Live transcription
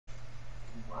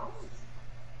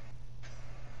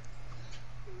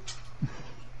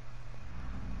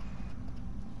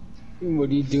What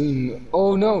are you doing?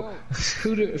 Oh no!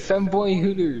 Femboy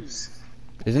Hooters.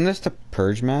 Isn't this the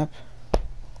Purge map?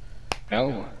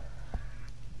 No.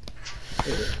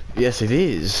 Yes, it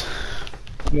is.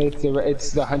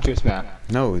 It's the Huntress map.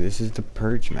 No, this is the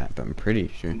Purge map, I'm pretty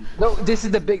sure. No, this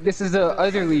is the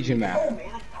other Legion map.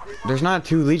 There's not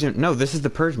two Legion. No, this is the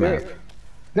Purge map.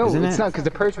 No, Isn't it's it? not, because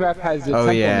the Purge map has the Oh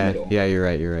temple yeah, in the middle. yeah, you're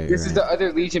right. This is the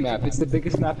other Legion map. It's the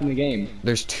biggest map in the game.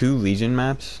 There's two Legion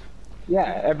maps?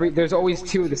 Yeah, there's always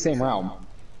two of the same realm.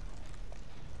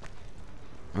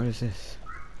 What is this?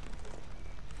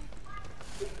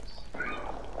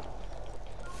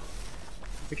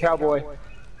 The cowboy.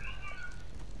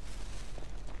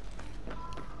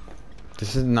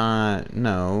 This is not...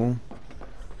 no.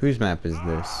 Whose map is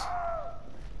this?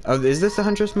 Oh, is this the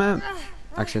Huntress map?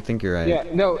 Actually, I think you're right. Yeah,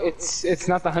 no, it's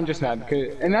not the Huntress map.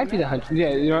 It might be the Huntress. Yeah,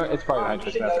 you know, it's probably the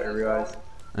Huntress map. I realize.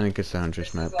 I think it's the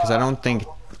Huntress map because I don't think,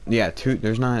 yeah,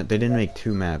 there's not. They didn't make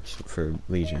two maps for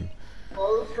Legion.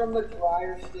 Clothes from the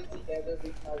dryer stick together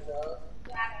because of.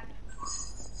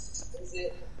 Is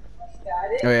it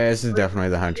static? Oh yeah, this is definitely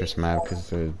the Huntress map because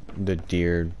the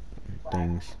deer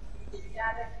things.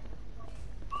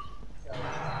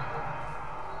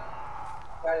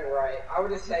 Got it right. I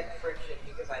would have said friction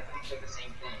because I think they're the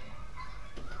same thing.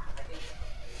 I think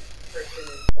friction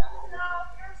and static. No,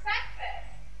 you're sexist.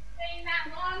 Saying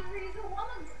that laundry is a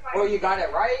woman's fight. Well, you got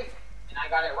it right, and I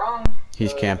got it wrong.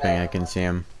 He's camping. I can see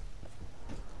him.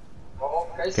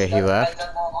 Okay, he left?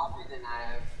 Done more laundry than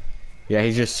I have. Yeah,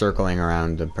 he's just circling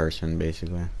around the person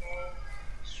basically.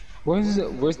 Where's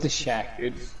the shack,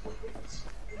 dude?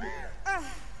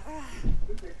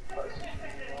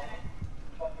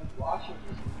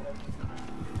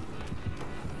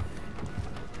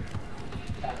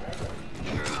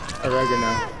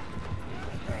 Oregano.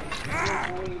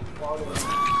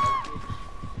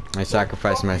 I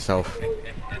sacrificed myself.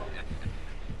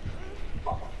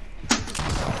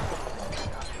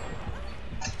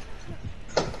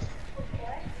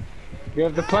 You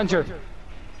have the plunger.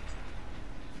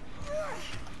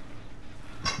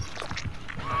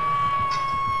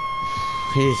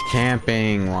 He's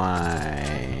camping.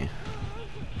 Why?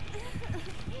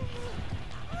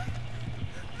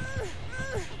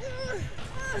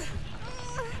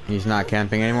 He's not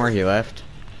camping anymore. He left.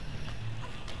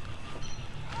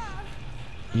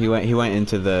 He went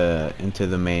into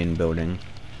the main building.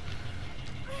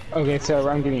 Okay, so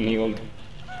I'm getting healed.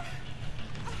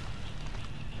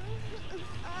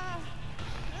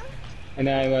 And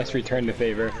I must return the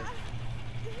favor.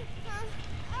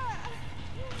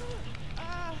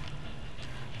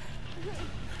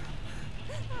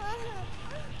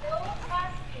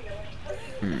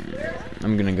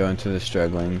 I'm gonna go into the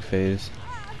struggling phase.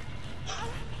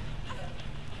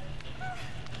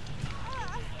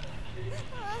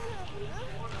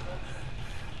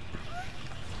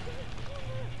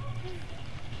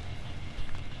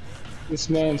 This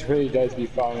man really does be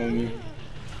following me.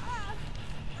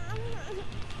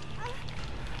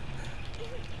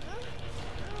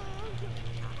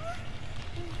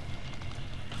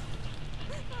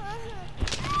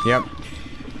 Yep.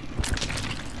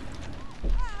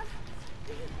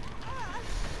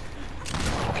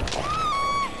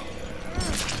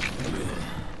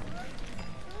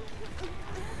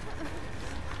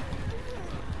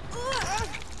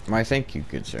 Why, thank you,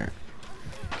 good sir.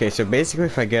 Okay, so basically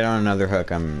if I get on another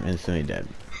hook, I'm instantly dead.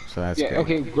 So that's good.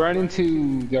 Okay, run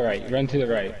into the right. Run to the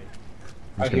right.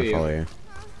 I'm just gonna follow you.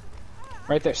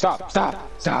 Right there. Stop.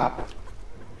 Stop. Stop.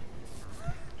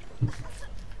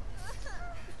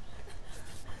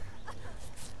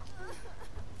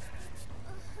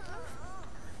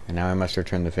 And now I must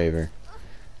return the favor.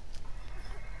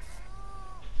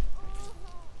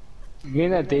 Me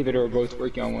and that David are both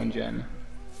working on one gen.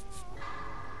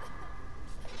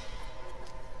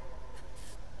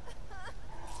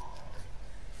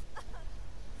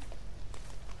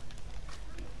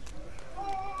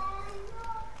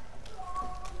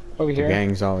 Over The here.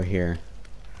 gang's all here.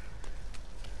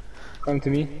 Come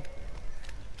to me.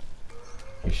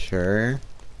 You sure?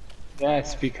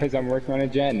 Yes, because I'm working on a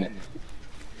gen.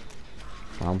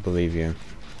 I don't believe you.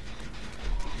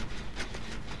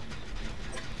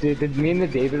 Did me and the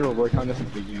David were working on this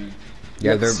at the beginning?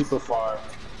 Yeah, That's super far.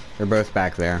 They're both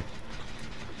back there.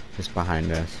 Just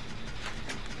behind us.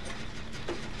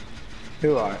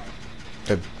 Who are?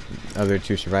 The other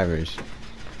two survivors.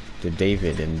 The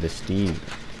David and the Steve.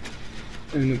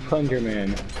 And the plunger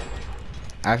man.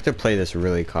 I have to play this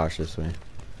really cautiously.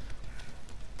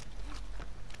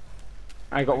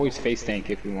 I can always face tank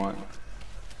if you want.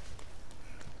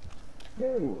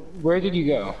 Where did you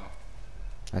go?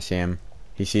 I see him.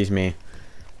 He sees me.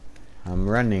 I'm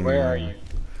running. Where are you?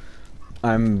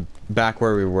 I'm back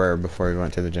where we were before we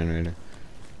went to the generator.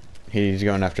 He's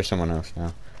going after someone else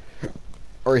now.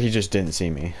 Or he just didn't see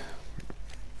me.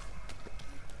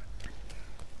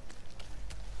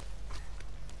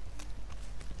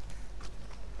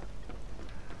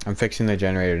 I'm fixing the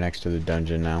generator next to the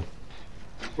dungeon now.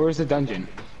 Where's the dungeon?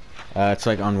 It's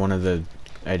like on one of the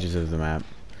edges of the map.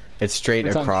 It's straight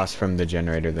It's on- across from the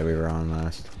generator that we were on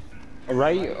last.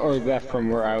 Right or left from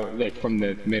where I like from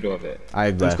the middle of it? I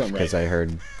left going because right. I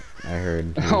heard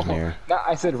he was Oh, near. no,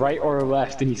 I said right or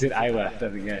left, and he said I left.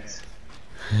 As a guess.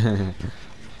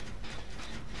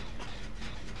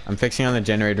 I'm fixing on the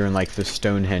generator in like the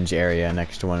Stonehenge area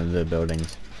next to one of the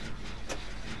buildings.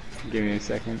 Give me a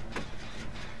second.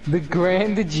 The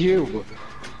Grand Jew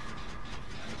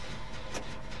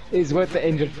is what the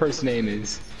injured first name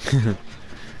is.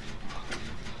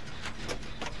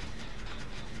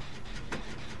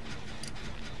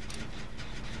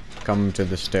 Come to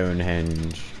the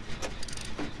Stonehenge.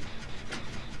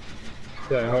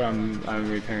 So, hold on, I'm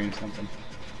repairing something.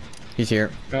 He's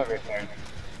here. Not repairing.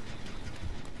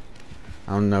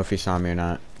 I don't know if he saw me or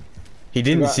not. He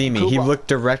didn't got see me. He Kuba. looked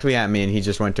directly at me and he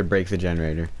just went to break the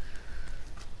generator.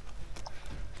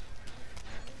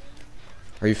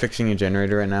 Are you fixing a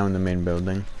generator right now in the main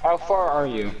building? How far are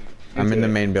you? I'm in into the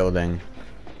it? main building.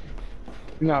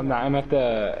 No, I'm not. I'm at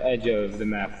the edge of the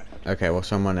map. Okay, well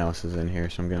someone else is in here,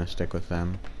 so I'm gonna stick with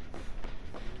them.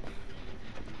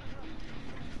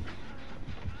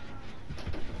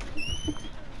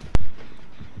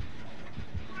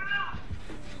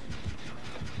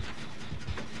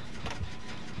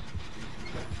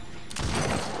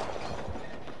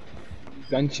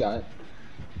 Gunshot.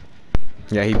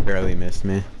 Yeah, he barely missed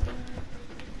me.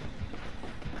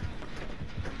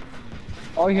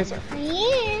 All you hear is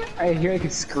I hear like a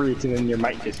screech, and then your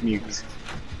mic just mutes.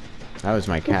 That was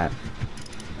my cat.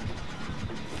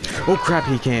 Oh crap,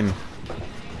 he came.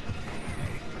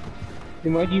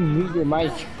 Then why'd you mute your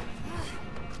mic?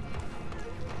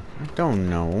 I don't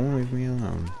know, leave me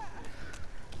alone.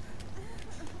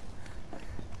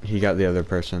 He got the other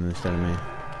person instead of me.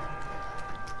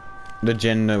 The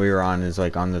gen that we were on is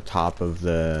like on the top of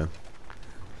the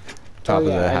Oh, yeah, of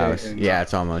the I know house. what you mean. Yeah,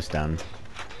 it's almost done.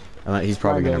 He's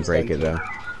probably gonna almost break done it though.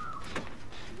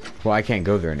 Well, I can't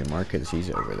go there anymore because he's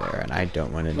over there and I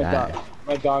don't want to die.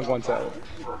 My dog wants out.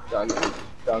 Dog's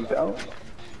out.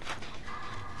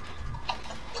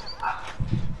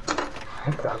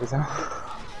 My dog is out.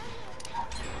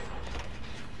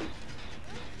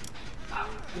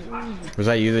 Was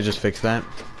that you that just fixed that?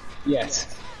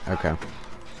 Yes. Okay.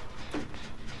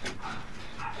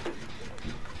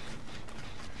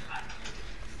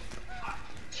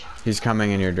 He's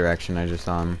coming in your direction, I just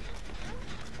saw him.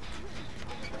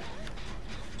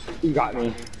 You got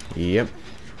me. Yep.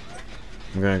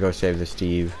 I'm gonna go save the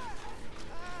Steve.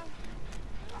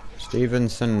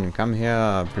 Stevenson, come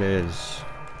here, please.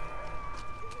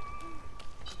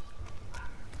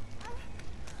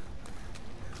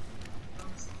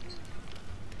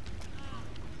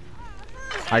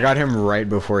 I got him right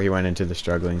before he went into the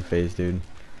struggling phase, dude.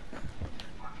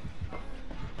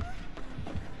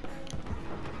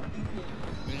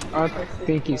 I don't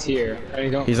think he's here. I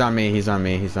don't. He's on me, he's on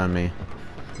me, he's on me.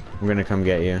 I'm gonna come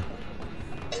get you.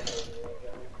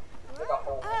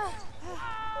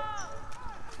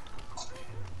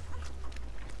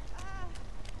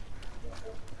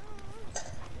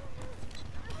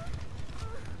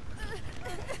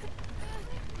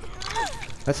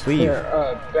 Let's leave.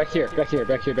 Here, back here.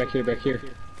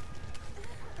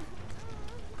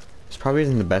 This probably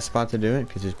isn't the best spot to do it,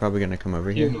 because he's probably gonna come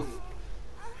over here.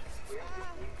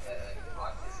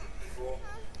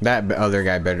 That other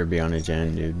guy better be on a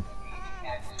gen, dude.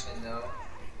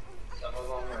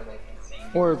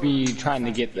 Or be trying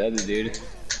to get the other dude.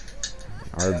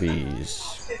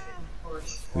 Arby's.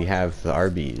 We have the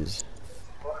Arby's.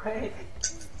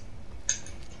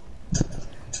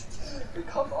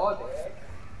 Come on,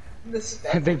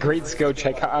 man. The great skill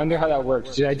check. I wonder how that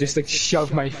works. Did I just like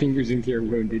shove my fingers into your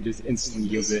wound and just instantly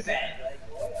heals it?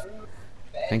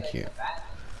 Thank you.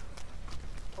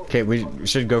 Okay, we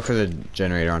should go for the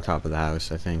generator on top of the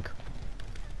house, I think.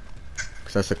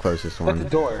 Because that's the closest one. the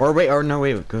door. Or wait, or no,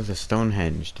 wait, go to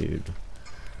Stonehenge, dude.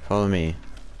 Follow me.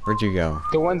 Where'd you go?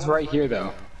 The one's right here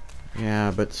though.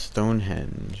 Yeah, but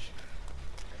Stonehenge.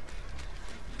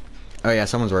 Oh yeah,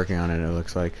 someone's working on it, it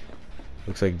looks like.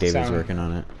 Looks like David's Sound. working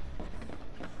on it.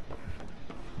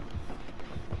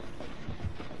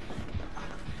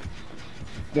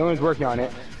 No one's working on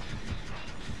it.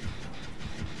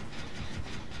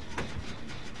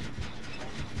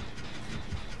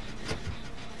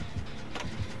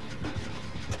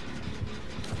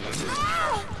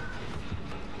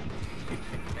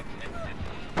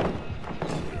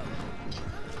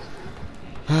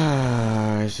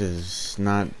 This is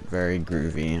not very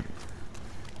groovy.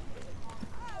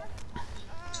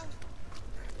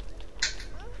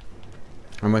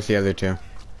 I'm with the other two.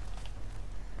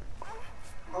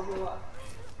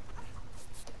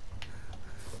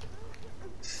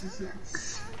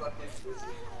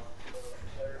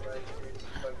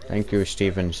 Thank you,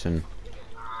 Stevenson.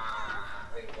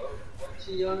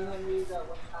 She yelling at me that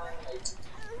one time,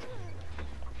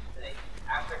 like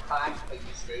after class, but you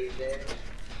stayed there.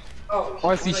 Oh, Oh,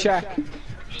 I see Shaq.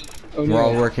 Oh, We're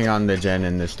all working on the gen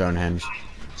in the Stonehenge.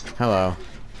 Hello.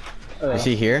 Is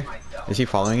he here? Is he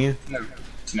following you? No.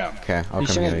 No. Okay, I'll He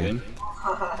come shouldn't get have you. been.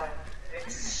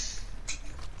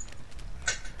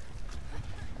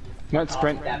 Not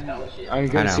sprint. I'm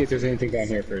gonna see if there's anything down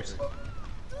here first.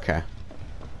 Okay.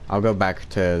 I'll go back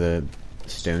to the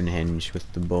Stonehenge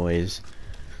with the boys.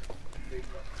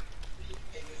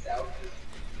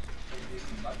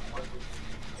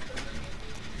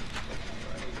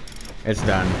 It's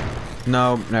done.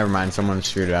 No, never mind. Someone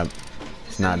screwed it up.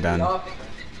 It's not done.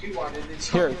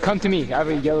 Here, come to me. I have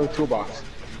a yellow toolbox.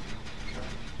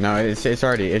 No, it's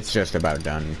already. It's just about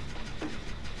done.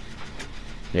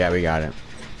 Yeah, we got it.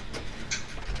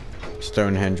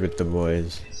 Stonehenge with the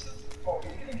boys.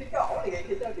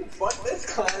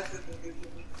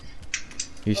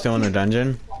 You still in the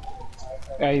dungeon?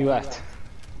 You left.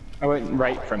 I went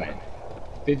right from it.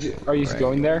 Did you? Are you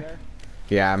going there?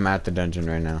 Yeah, I'm at the dungeon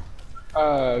right now.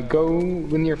 Go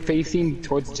when you're facing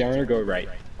towards the generator. Go right.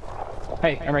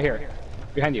 Hey, I'm right here,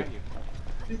 behind you.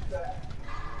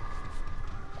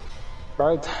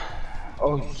 Bart.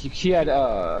 Oh, he had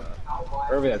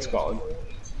whatever that's called.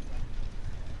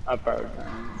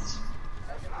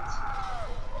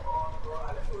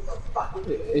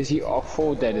 Is he all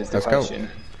full dead? Is the Let's question.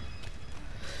 go.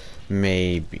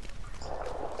 Maybe.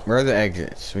 Where are the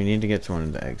exits? We need to get to one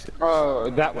of the exits.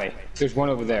 That way. There's one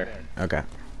over there. Okay.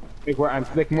 Like where I'm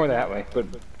like more that way, but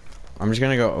I'm just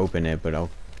gonna go open it, but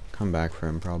I'll come back for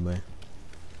him probably.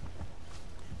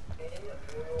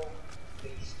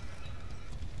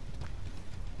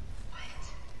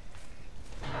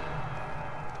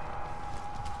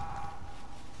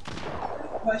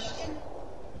 Question?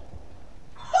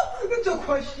 It's a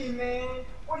question, man.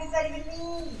 What does that even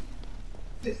mean?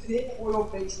 To thin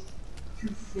oil-based, to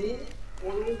thin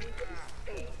oil-based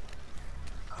paint,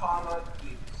 comma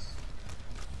use.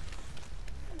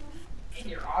 In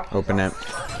your options Open it.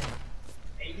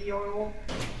 baby oil,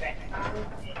 Vectile,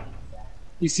 and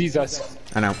he sees us.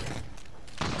 I know.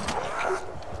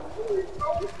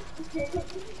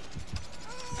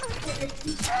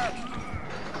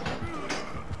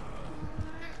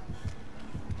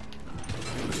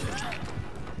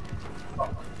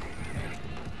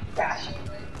 bashing.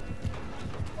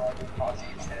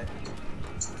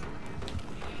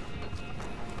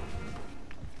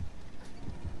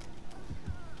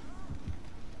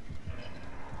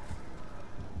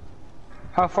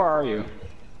 How far are you?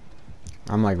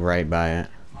 I'm like right by it.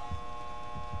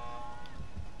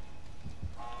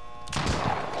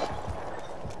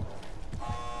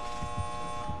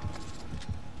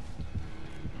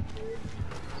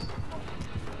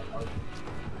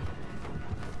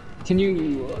 Can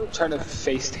you try to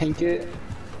face tank it?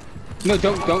 No,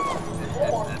 don't.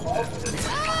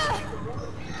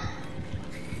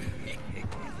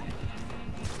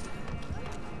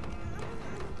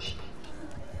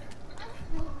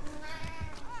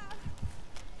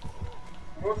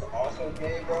 What's also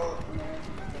gay, bro?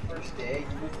 The first day.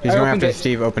 He's I going opened after it.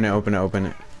 Steve. Open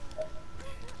it.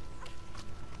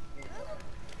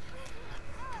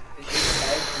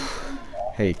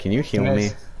 Hey, can you heal me?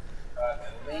 Nice.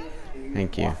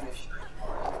 Thank you.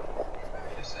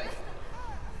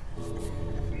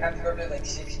 We have to go to like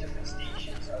 6 different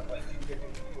stations of like 2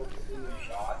 different people to do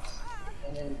shots.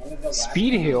 And then one of the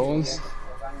Speed heals.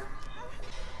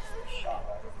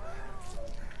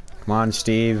 Come on,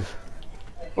 Steve.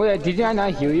 Oh yeah, did I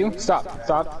not heal you? Stop.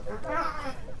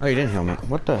 Oh, you didn't heal me.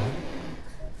 What the?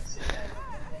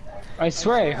 I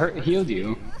swear I healed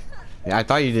you. Yeah, I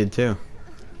thought you did too.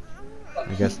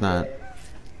 I guess not.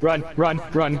 Run.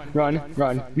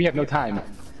 We have no time.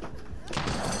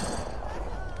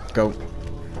 Go.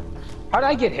 How did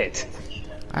I get hit?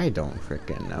 I don't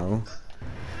frickin' know.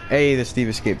 Hey, the Steve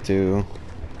escaped too.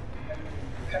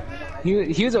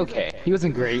 He was okay. He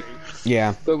wasn't great,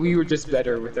 Yeah. but we were just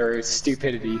better with our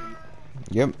stupidity.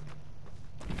 Yep.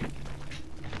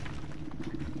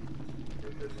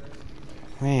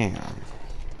 Man.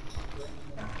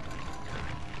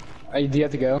 Do you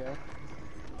have to go?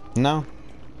 No.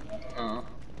 Oh.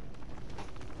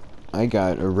 I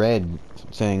got a red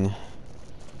thing.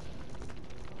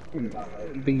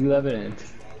 Benevolent.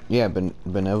 Yeah,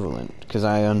 benevolent. Because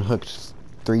I unhooked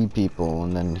 3 people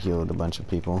and then healed a bunch of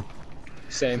people.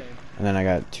 Same. And then I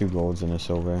got 2 golds and a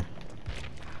silver.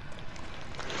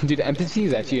 Dude, empathy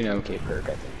is actually an okay perk,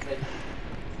 I think.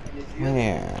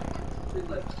 Yeah.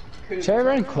 Should I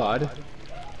run Claude?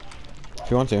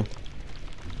 If you want to.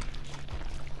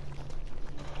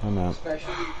 I'm out.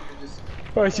 Especially if you're just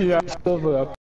Oh, I see that. Level up.